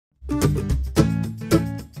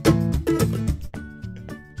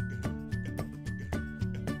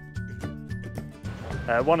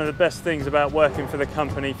One of the best things about working for the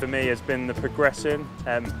company for me has been the progression.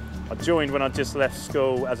 I joined when I just left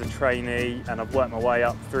school as a trainee, and I've worked my way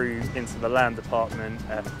up through into the land department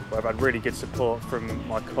where I've had really good support from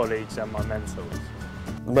my colleagues and my mentors.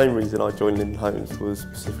 The main reason I joined Linden Homes was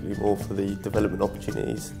specifically more for the development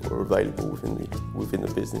opportunities that were available within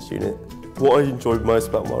the business unit. What I enjoyed most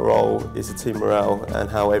about my role is the team morale and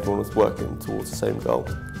how everyone was working towards the same goal.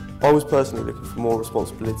 I was personally looking for more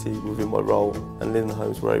responsibility within my role, and Linden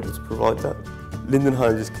Homes were able to provide that. Linden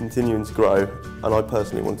Homes is continuing to grow, and I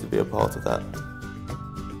personally want to be a part of that.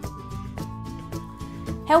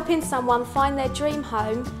 Helping someone find their dream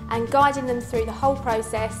home and guiding them through the whole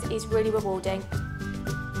process is really rewarding.